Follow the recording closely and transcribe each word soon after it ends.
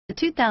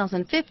The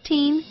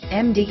 2015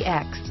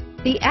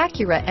 MDX. The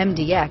Acura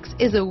MDX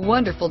is a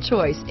wonderful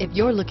choice if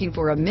you're looking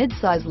for a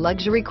mid-size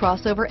luxury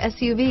crossover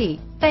SUV.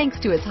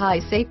 Thanks to its high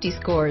safety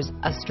scores,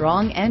 a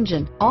strong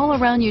engine,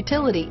 all-around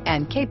utility,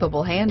 and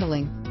capable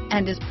handling,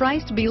 and is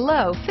priced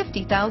below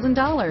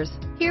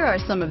 $50,000. Here are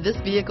some of this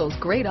vehicle's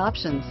great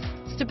options: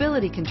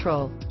 stability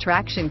control,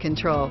 traction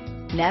control,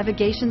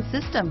 navigation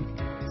system,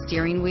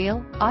 steering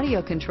wheel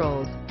audio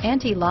controls,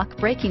 anti-lock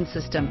braking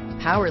system,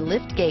 power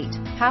lift gate,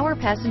 power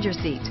passenger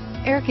seat,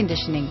 air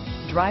conditioning,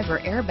 driver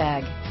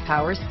airbag,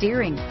 power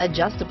steering,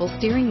 adjustable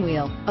steering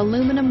wheel,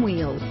 aluminum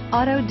wheels,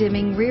 auto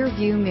dimming rear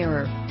view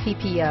mirror,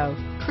 PPO,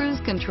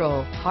 cruise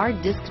control,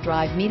 hard disk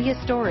drive media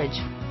storage,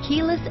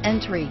 keyless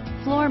entry,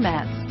 floor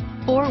mats,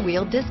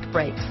 four-wheel disc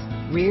brakes,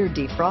 rear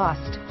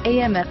defrost,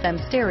 AM/FM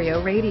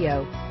stereo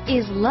radio.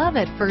 Is love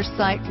at first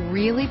sight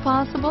really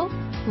possible?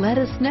 Let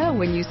us know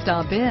when you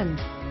stop in.